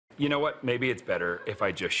You know what? Maybe it's better if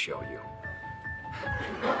I just show you.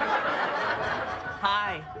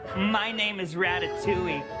 Hi, my name is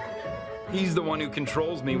Ratatouille. He's the one who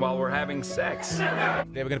controls me while we're having sex. Today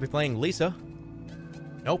we're going to be playing Lisa.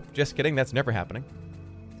 Nope, just kidding. That's never happening.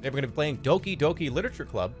 Today we're going to be playing Doki Doki Literature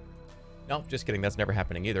Club. Nope, just kidding. That's never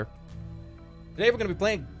happening either. Today we're going to be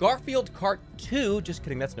playing Garfield Kart 2. Just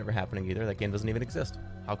kidding. That's never happening either. That game doesn't even exist.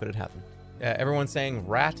 How could it happen? Everyone's saying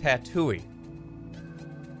Ratatouille.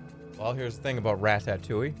 Well, here's the thing about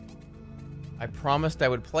Ratatouille. I promised I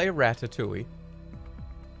would play Ratatouille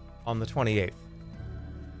on the 28th.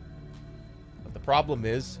 But the problem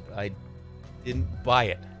is, I didn't buy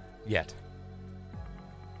it yet.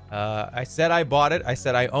 I said I bought it. I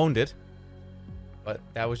said I owned it. But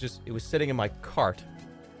that was just, it was sitting in my cart.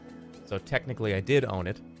 So technically I did own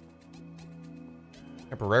it.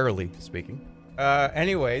 Temporarily speaking.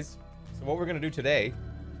 Anyways, so what we're going to do today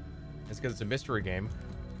is, because it's a mystery game,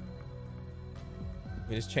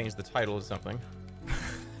 we just changed the title to something.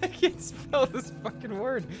 I can't spell this fucking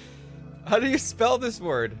word. How do you spell this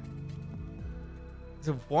word? Is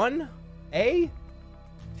it 1 A?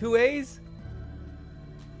 2 A's?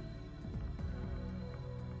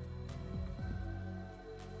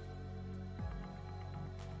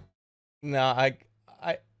 No,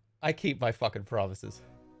 I keep my fucking promises.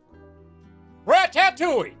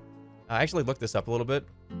 Ratatouille! I actually looked this up a little bit.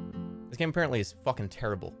 This game apparently is fucking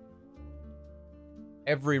terrible.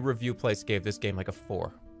 Every review place gave this game like a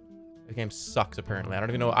 4. The game sucks, apparently. I don't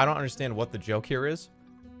even know. I don't understand what the joke here is.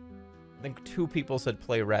 I think 2 people said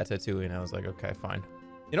play Ratatouille, and I was like, okay, fine.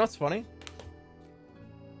 You know what's funny?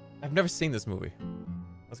 I've never seen this movie.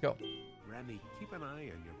 Let's go. Remy, keep an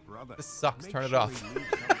eye on your brother. This sucks. Make Turn it sure off. he leaves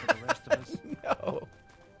some for the rest of us. No.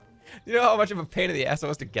 You know how much of a pain in the ass it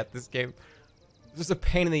was to get this game? It's just a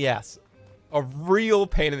pain in the ass. A real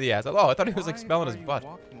pain in the ass. Oh, I thought he was like smelling his butt.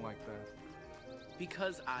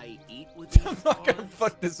 Because I eat with I'm not gonna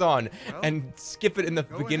put this on and skip it in the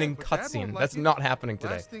beginning cutscene. That's not happening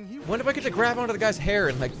today. When if I get to grab onto the guy's hair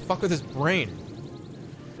and like fuck with his brain?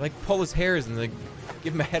 Like pull his hairs and like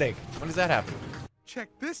give him a headache. When does that happen? Check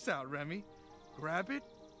this out, Remy. Grab it,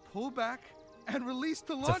 pull back, and release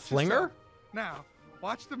to It's launch a flinger? yourself. Now,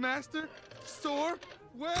 watch the master soar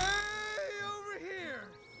way over here.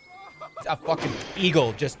 A fucking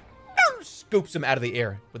eagle just scoops him out of the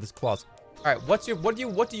air with his claws. All right, what do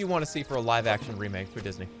you want to see for a live action remake for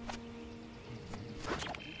Disney?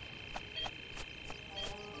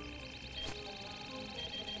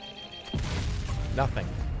 Nothing.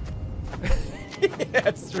 Yeah,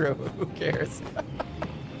 it's true. Who cares?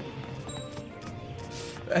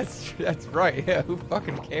 That's right. Yeah, who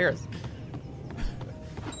fucking cares?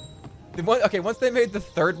 Okay, once they made the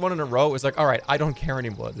 3rd one in a row, it was like, all right, I don't care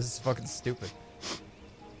anymore. This is fucking stupid.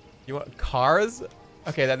 You want cars?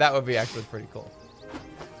 Okay, that would be actually pretty cool.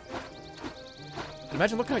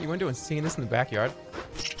 Imagine looking out your window and seeing this in the backyard.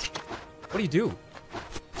 What do you do?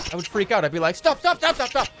 I would freak out. I'd be like, stop, stop, stop, stop,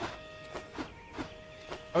 stop.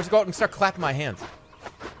 I would just go out and start clapping my hands.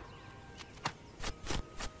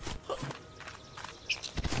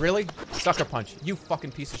 Really? Sucker punch. You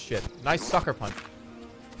fucking piece of shit. Nice sucker punch.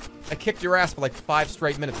 I kicked your ass for like 5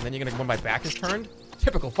 straight minutes and then you're gonna when my back is turned?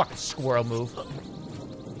 Typical fucking squirrel move.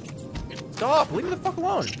 Stop! Leave me the fuck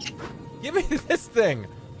alone. Give me this thing.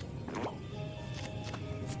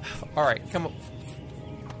 Alright, come on.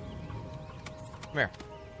 Come here.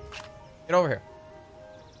 Get over here.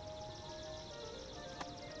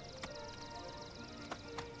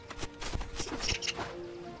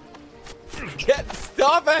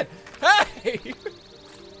 Stop it! Hey!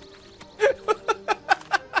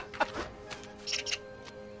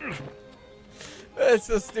 That's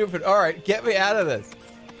so stupid. Alright, get me out of this.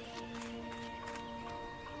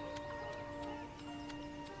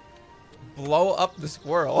 Blow up the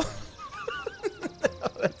squirrel.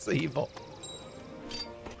 That's evil.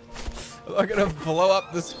 I'm gonna blow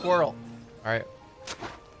up the squirrel. Alright.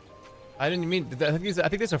 I didn't mean... I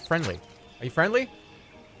think these are friendly. Are you friendly?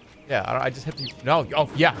 Yeah, I just hit the... No. Oh,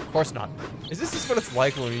 yeah, of course not. Is this just what it's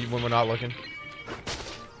like when we're not looking?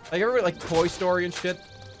 Like, everybody like Toy Story and shit?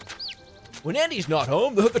 When Andy's not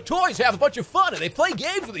home, the toys have a bunch of fun and they play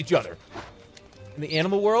games with each other. In the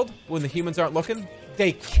animal world, when the humans aren't looking,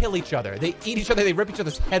 they kill each other. They eat each other. They rip each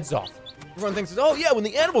other's heads off. Everyone thinks, oh yeah, when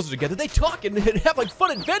the animals are together, they talk and have like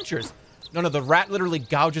fun adventures. No, the rat literally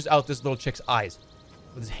gouges out this little chick's eyes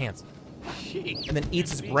with his hands. And then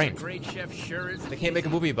eats his brain. Great chef sure is. They can't make a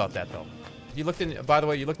movie about that though. If you looked in, by the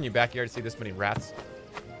way, you looked in your backyard to see this many rats.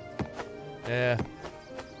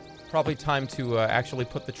 Probably time to actually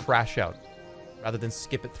put the trash out rather than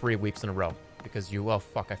skip it 3 weeks in a row. because you, oh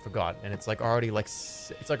fuck, I forgot. And it's like already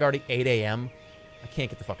it's like already 8 a.m. I can't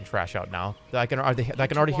get the fucking trash out now. I can already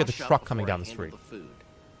hear the truck coming down the street.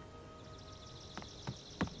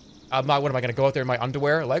 What am I gonna go out there in my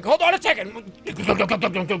underwear? Like, hold on a second.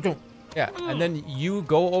 Yeah, and then you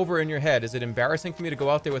go over in your head. Is it embarrassing for me to go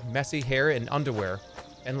out there with messy hair and underwear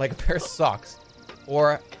and like a pair of socks,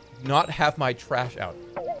 or not have my trash out?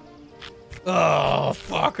 Oh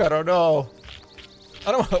fuck, I don't know.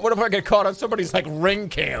 What if I get caught on somebody's like ring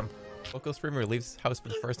cam? Local streamer leaves house for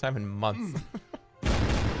the first time in months.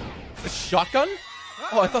 A shotgun?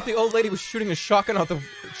 Oh, I thought the old lady was shooting a shotgun out the...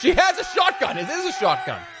 She has a shotgun! It is a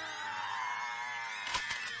shotgun!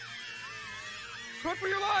 Run for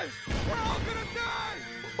your lives! We're all gonna die!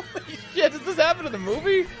 Holy shit, does this happen in the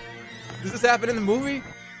movie? Does this happen in the movie?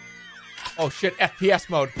 Oh shit, FPS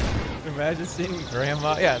mode. Imagine seeing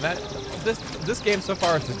grandma... Yeah, this game so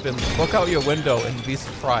far has just been look out your window and be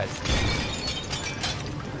surprised.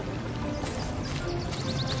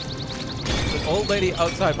 There's an old lady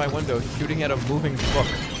outside my window shooting at a moving book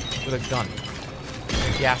with a gun.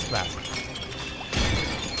 A gas mask.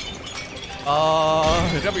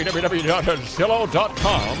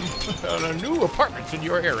 www.zillow.com. New apartments in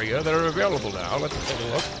your area that are available now. Let's take a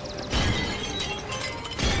look.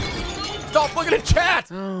 Stop looking at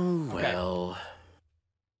chat! Oh, well.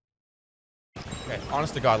 Okay,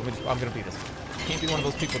 honest to God, I'm gonna beat this. I can't be one of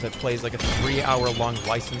those people that plays like a 3-hour-long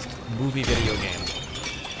licensed movie video game.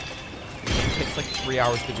 It takes like 3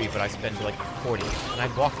 hours to beat, but I spend like 40. And I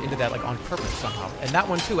walked into that like on purpose somehow. And that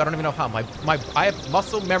one too, I don't even know how. I have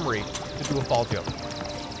muscle memory to do a fall joke.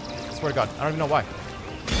 I swear to God, I don't even know why.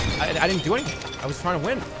 I didn't do anything. I was trying to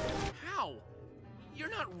win. How?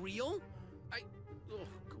 You're not real?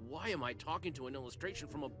 Why am I talking to an illustration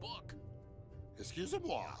from a book?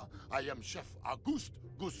 Excusez-moi, I am Chef Auguste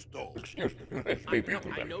Gusteau. Excuse me, it's me,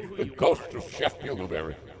 I know who the you ghost are. of Chef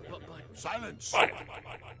Bugleberry. But Silence.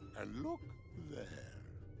 And look there.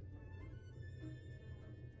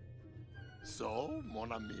 So,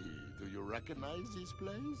 mon ami, do you recognize this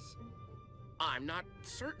place? I'm not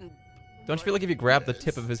certain. Don't you feel like if you grabbed the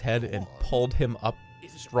tip of his head and pulled him up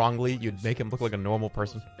strongly, you'd make him look like a normal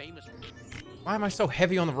person? Famous. Why am I so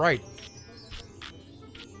heavy on the right?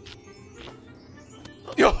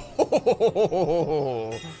 Yo!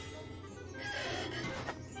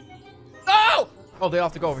 No! Oh, they all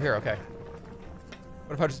have to go over here. Okay.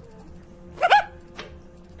 What if I just...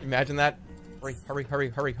 Imagine that. Hurry, hurry, hurry,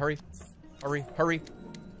 hurry, hurry. Hurry, hurry.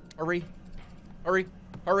 Hurry. Hurry.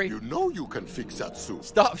 Hurry. You know you can fix that soup.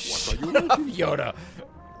 Stop. What Shut are you up, Yoda.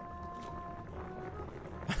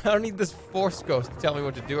 I don't need this Force Ghost to tell me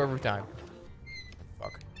what to do every time.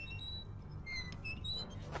 Fuck.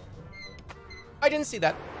 I didn't see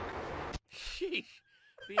that. Sheesh.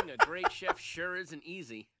 Being a great chef sure isn't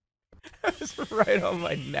easy. It's right on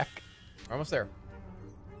my neck. We're almost there.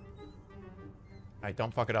 Alright,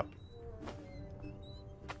 don't fuck it up.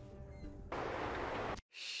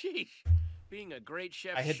 Sheesh. Being a great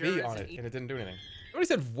chef I hit sure B on isn't it, and it didn't do anything. Nobody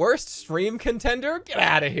said worst stream contender? Get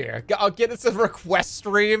out of here. I'll get this a request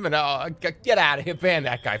stream, and get out of here. Ban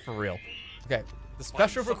that guy for real. Okay, the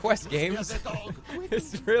special request games.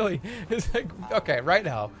 It's like, okay, right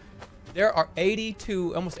now, there are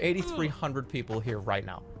 82, almost 8,300 people here right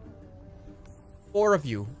now. 4 of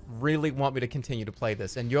you really want me to continue to play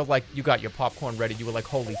this, and you're like, you got your popcorn ready. You were like,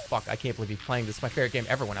 holy fuck, I can't believe he's playing this. It's my favorite game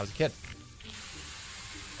ever when I was a kid.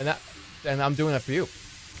 And I'm doing that for you.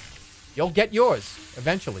 You'll get yours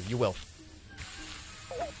eventually. You will.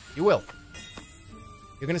 You will.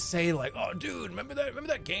 You're gonna say like, "Oh, dude, remember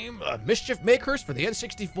that game, Mischief Makers for the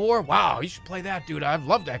N64? Wow, you should play that, dude. I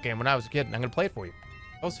loved that game when I was a kid, and I'm gonna play it for you."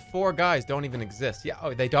 Those 4 guys don't even exist. Yeah.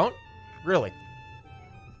 Oh, they don't? Really?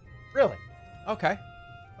 Really? Okay.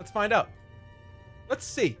 Let's find out. Let's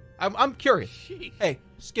see. I'm curious. Sheesh. Hey,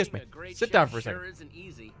 excuse me. Sit down for a second. Sure isn't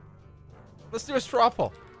easy. Let's do a straw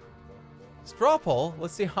poll. Straw poll.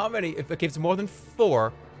 Let's see how many. If it gives more than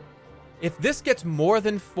 4. If this gets more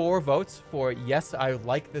than 4 votes for yes, I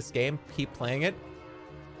like this game, keep playing it,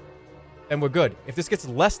 then we're good. If this gets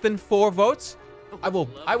less than 4 votes, I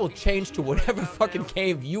will change to whatever fucking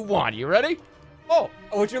game you want. You ready? Oh,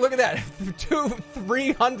 would you look at that? 200,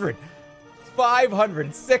 300,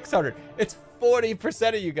 500, 600. It's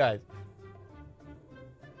 40% of you guys.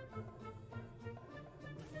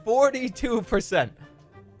 42%.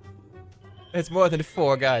 It's more than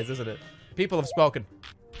 4 guys, isn't it? People have spoken.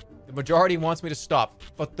 The majority wants me to stop,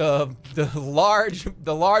 but the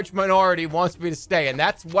large minority wants me to stay, and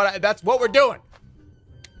that's what we're doing.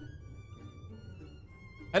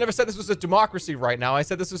 I never said this was a democracy right now. I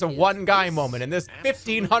said this was a one guy moment, and there's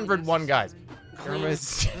 1,500 one guys.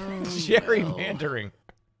 Jerma's gerrymandering.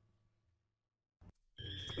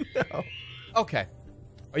 No. Okay.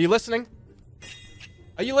 Are you listening?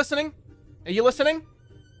 Are you listening? Are you listening?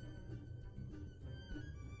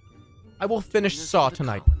 I will finish Saw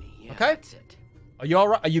tonight. Okay? Are you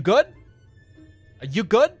alright? Are you good? Are you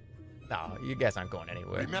good? No, you guys aren't going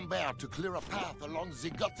anywhere. Remember to clear a path along the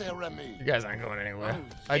gutter, Remy. You guys aren't going anywhere.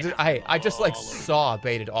 I just like Saw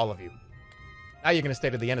baited all of you. Now you're gonna stay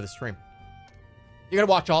to the end of the stream. You're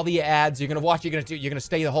gonna watch all the ads. You're gonna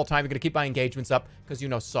stay the whole time. You're gonna keep my engagements up because you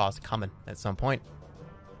know Saw's coming at some point.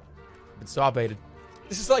 Been Saw baited.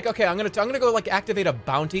 This is like, okay, I'm gonna go like activate a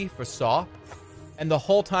bounty for Saw, and the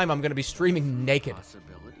whole time I'm gonna be streaming naked,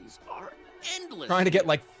 Possibilities are endless. trying to get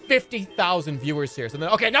like 50,000 viewers here. So then,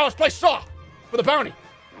 okay, now let's play Saw for the bounty.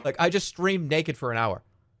 Like I just streamed naked for an hour,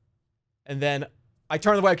 and then I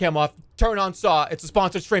turn the webcam off, turn on Saw. It's a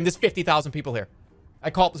sponsored stream. There's 50,000 people here. I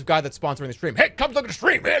call up this guy that's sponsoring the stream. Hey, come look at the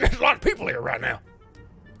stream, man. There's a lot of people here right now.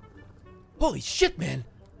 Holy shit, man.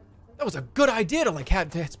 That was a good idea to like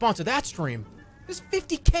to sponsor that stream. There's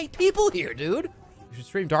 50K people here, dude. You should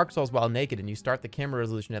stream Dark Souls while naked, and you start the camera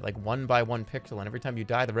resolution at like 1 by 1 pixel, and every time you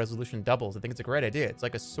die, the resolution doubles. I think it's a great idea. It's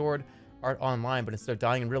like a sword art online, but instead of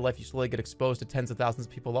dying in real life, you slowly get exposed to tens of thousands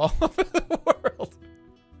of people all over the world.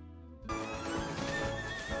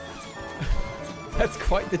 That's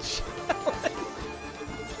quite the challenge.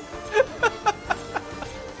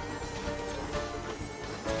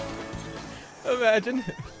 Imagine.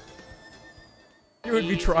 You would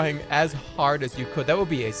be trying as hard as you could. That would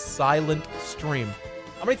be a silent stream.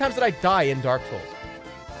 How many times did I die in Dark Souls?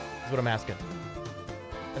 Is what I'm asking.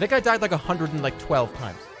 I think I died like 112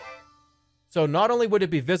 times. So not only would it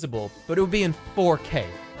be visible, but it would be in 4K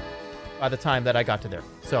by the time that I got to there.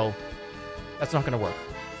 So that's not going to work.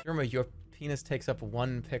 Remember, your penis takes up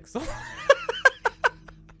 1 pixel.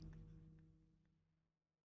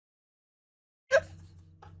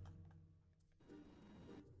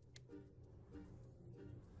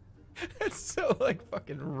 It's so, like,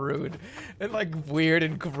 fucking rude and, like, weird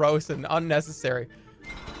and gross and unnecessary.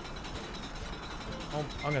 Oh,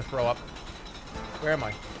 I'm gonna throw up. Where am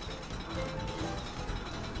I?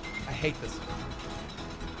 I hate this.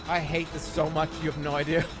 I hate this so much, you have no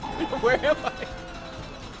idea. Where am I?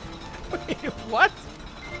 Wait, what?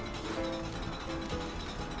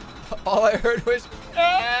 All I heard was,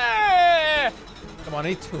 ah! Come on, I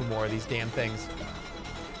need 2 more of these damn things.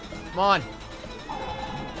 Come on.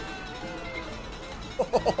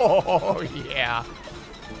 Oh, yeah.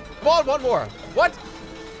 Come on, 1 more. What?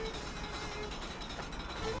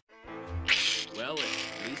 Well,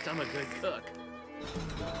 at least I'm a good cook.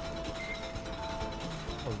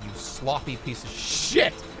 Oh, you sloppy piece of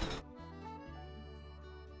shit.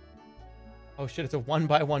 Oh, shit, it's a 1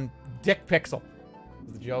 by 1 dick pixel.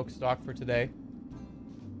 The joke stock for today.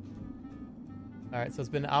 All right, so it's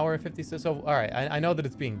been an hour and 56. So, all right, I know that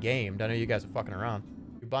it's being gamed. I know you guys are fucking around.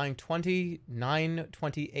 You're buying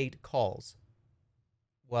 2928 calls.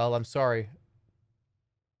 Well, I'm sorry.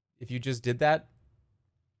 If you just did that,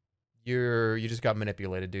 you just got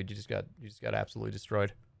manipulated, dude. You just got absolutely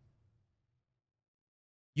destroyed.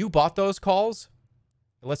 You bought those calls.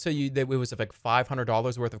 Let's say it was like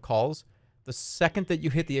 $500 worth of calls. The second that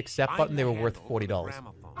you hit the accept button, they were worth $40.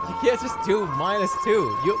 Yeah, just do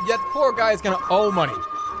 -2. That poor guy is gonna owe money.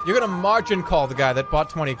 You're gonna margin call the guy that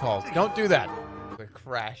bought 20 calls. Don't do that. We're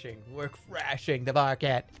crashing. We're crashing the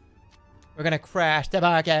market. We're gonna crash the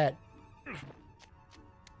market.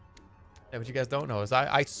 Yeah, what you guys don't know is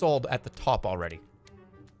I sold at the top already.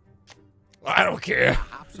 I don't care.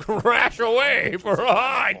 Crash away for all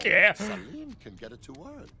I care. Salim can get it to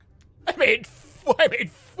work. I made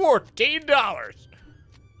 $14.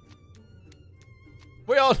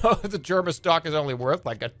 We all know the Germa stock is only worth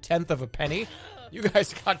like 1/10 of a penny. You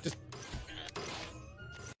guys got just.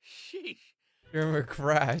 Sheesh. Germa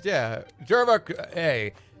crash, yeah. Germa,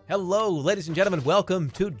 hey, hello, ladies and gentlemen. Welcome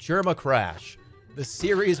to Germa Crash, the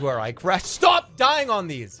series where I crash. Stop dying on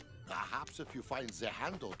these. Perhaps if you find the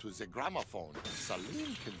handle to the gramophone,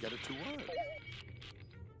 Salim can get it to work.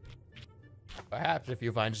 Perhaps if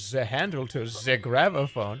you find the handle to the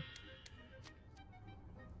gramophone.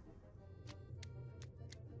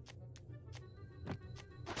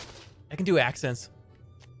 I can do accents.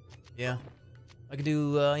 Yeah. I can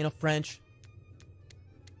do, French.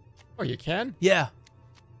 Oh, you can? Yeah.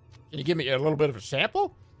 Can you give me a little bit of a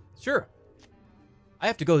sample? Sure. I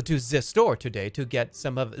have to go to the store today to get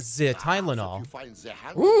some of the Tylenol.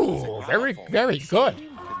 Ooh, very, very good.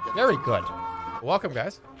 Very good. Welcome,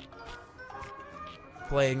 guys.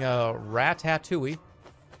 Playing Ratatouille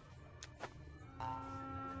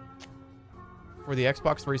for the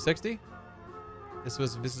Xbox 360. This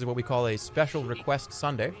is what we call a special request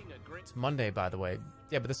Sunday. It's Monday, by the way.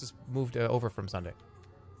 Yeah, but this is moved over from Sunday.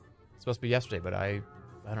 It's supposed to be yesterday, but I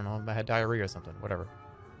don't know. I had diarrhea or something. Whatever.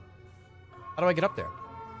 How do I get up there?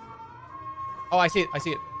 Oh, I see it. I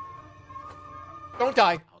see it. Don't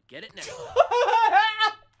die. I'll get it now.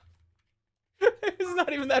 It's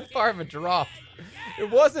not even that far of a drop. It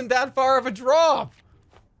wasn't that far of a drop.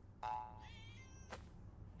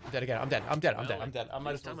 I'm dead again. I'm dead. I'm dead. I'm dead. I'm dead. I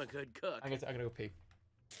might as well. I'm a good cook. I'm gonna go pee.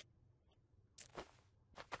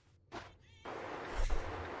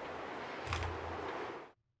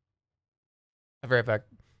 I'll be right back.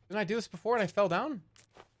 Didn't I do this before and I fell down?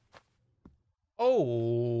 Oh.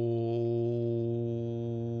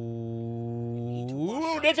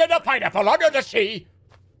 It's in the pineapple under the sea.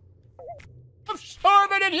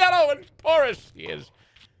 Absorbent and yellow and porous he is.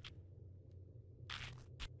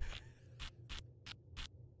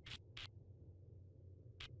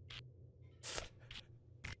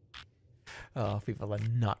 Oh, people are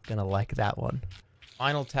not gonna like that one.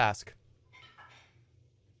 Final task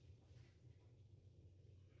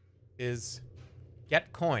is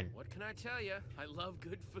get coin. What can I tell you? I love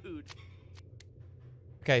good food.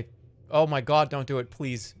 Okay. Oh my god, don't do it,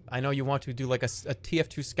 please. I know you want to do like a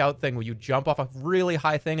TF2 scout thing where you jump off a really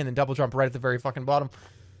high thing and then double jump right at the very fucking bottom.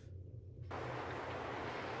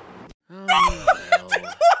 Oh, That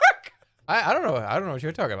didn't work! I don't know. I don't know what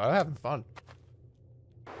you're talking about. I'm having fun.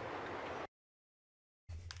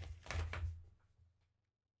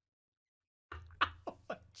 Oh,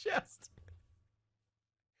 my chest.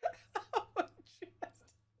 Oh, my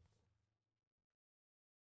chest.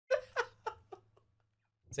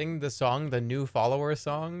 Sing the song, the new follower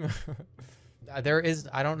song. There is,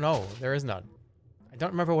 I don't know. There is none. I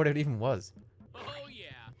don't remember what it even was. Oh,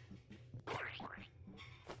 yeah.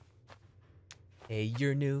 Hey,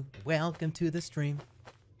 you're new. Welcome to the stream.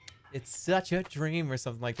 It's such a dream or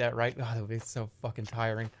something like that, right? Oh, that would be so fucking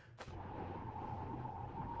tiring.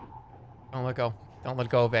 Don't let go. Don't let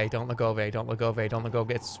go of A. Don't let go of A. Don't let go of A. Don't let go of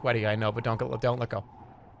A. It's sweaty, I know, but don't let go.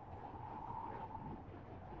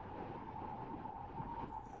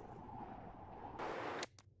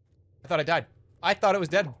 I thought I died. I thought it was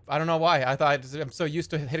dead. I don't know why. I'm so used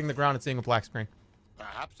to hitting the ground and seeing a black screen.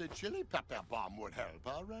 Perhaps a chili pepper bomb would help,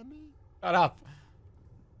 huh, Remy? Shut up.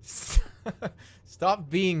 Stop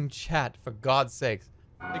being chat, for God's sakes.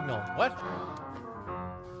 Signal. What?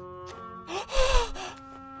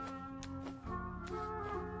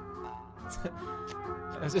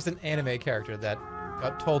 It was just an anime character that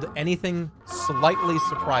got told anything slightly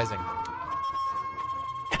surprising.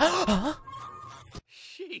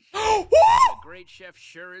 Sheesh. A great chef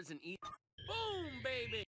sure isn't easy. Boom,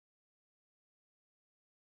 baby.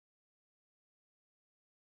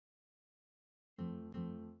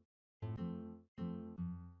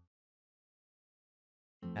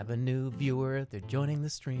 Have a new viewer, they're joining the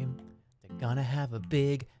stream. They're gonna have a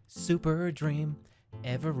big, super dream.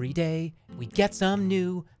 Every day, we get some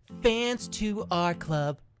new fans to our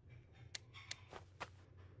club.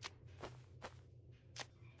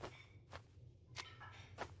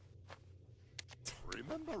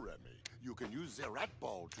 Remember, Remy, you can use the rat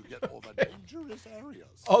ball to get over dangerous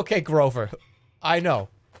areas. Okay, Grover. I know.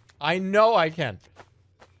 I know I can.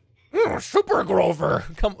 Super Grover!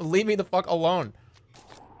 Come, leave me the fuck alone.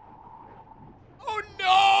 Oh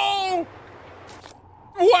no!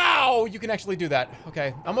 Wow! You can actually do that.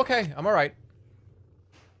 Okay, I'm okay. I'm alright.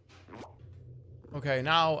 Okay,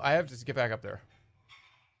 now I have to just get back up there.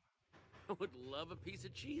 I would love a piece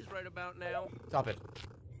of cheese right about now. Stop it.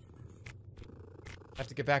 I have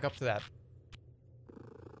to get back up to that.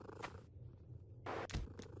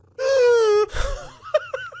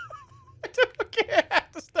 Okay, I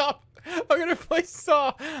have to stop. I'm gonna play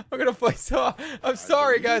Saw. I'm gonna play Saw. I'm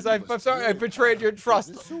sorry, guys. I'm sorry I betrayed your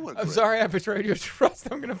trust. I'm sorry I betrayed your trust.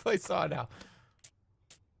 I'm gonna play Saw now.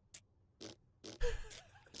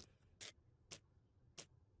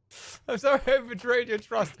 I'm sorry I betrayed your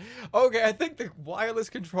trust. Okay, I think the wireless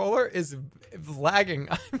controller is lagging.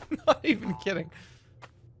 I'm not even kidding.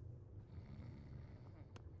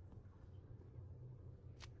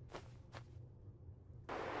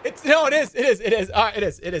 No, it is. It is. It is. It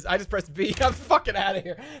is. It is. I just pressed B. I'm fucking out of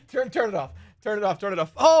here. Turn it off. Turn it off. Turn it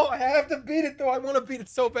off. Oh, I have to beat it though. I want to beat it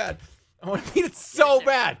so bad. I want to beat it so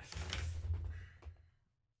bad.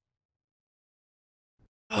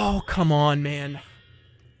 Oh, come on, man.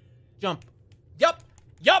 Jump. Yup.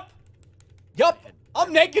 Yup. Yup.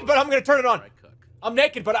 I'm naked, but I'm gonna turn it on. I'm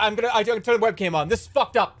naked, but I'm gonna turn the webcam on. This is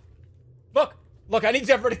fucked up. Look. Look. I need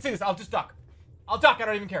everybody to see this. I'll just duck. I'll duck. I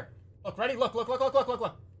don't even care. Look. Ready? Look. Look. Look. Look. Look. Look.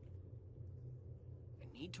 Look.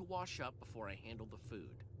 I need to wash up before I handle the food.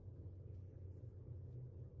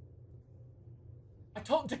 I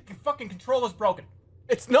told the fucking controller's broken.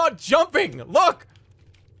 It's not jumping. Look.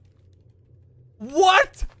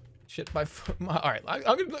 What? Shit, all right,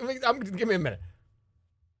 I'm gonna give me a minute.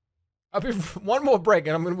 I'll be one more break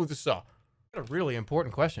and I'm gonna move the saw. Got a really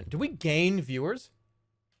important question. Do we gain viewers?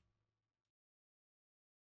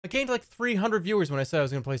 I gained like 300 viewers when I said I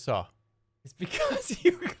was gonna play Saw. It's because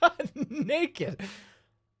you got naked.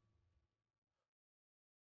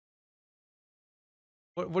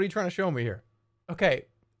 What are you trying to show me here? Okay,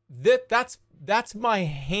 that's my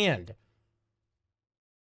hand.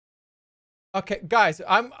 Okay, guys,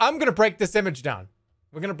 I'm gonna break this image down.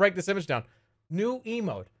 We're gonna break this image down. New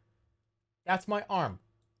emote. That's my arm.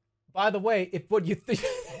 By the way, what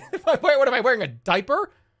am I wearing? A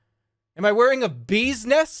diaper? Am I wearing a bee's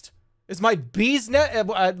nest? Is my bee's nest?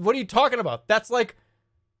 What are you talking about? That's like,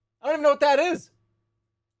 I don't even know what that is.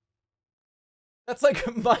 That's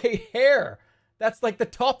like my hair. That's like the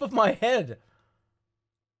top of my head.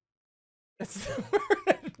 It's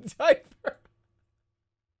wearing a diaper.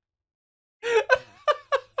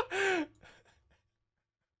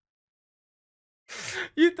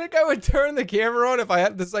 You think I would turn the camera on if I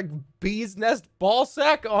had this like bee's nest ball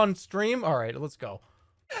sack on stream? All right, let's go.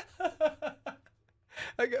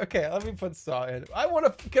 Okay, let me put Saw in.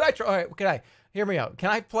 Can I try? All right, can I? Hear me out. Can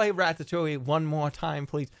I play Ratatouille one more time,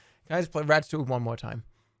 please? Can I just play Ratatouille one more time?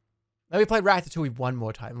 Let me play Ratatouille one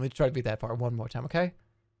more time. Let me try to beat that part one more time, okay?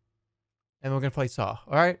 And we're gonna play Saw,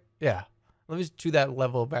 all right? Yeah. Let me just do that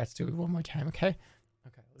level of Ratatouille one more time, okay?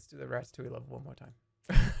 Okay, let's do the Ratatouille level one more time.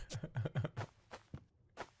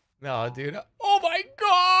 No, dude. Oh my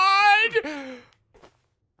god!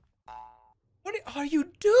 What are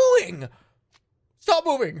you doing? Stop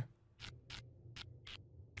moving!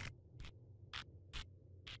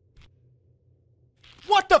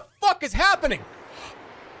 What the fuck is happening?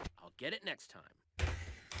 I'll get it next time.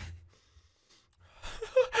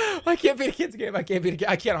 I can't beat a kid's game. I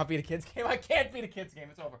cannot beat a kid's game. I can't beat a kid's game.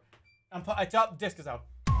 It's over. Disc is out.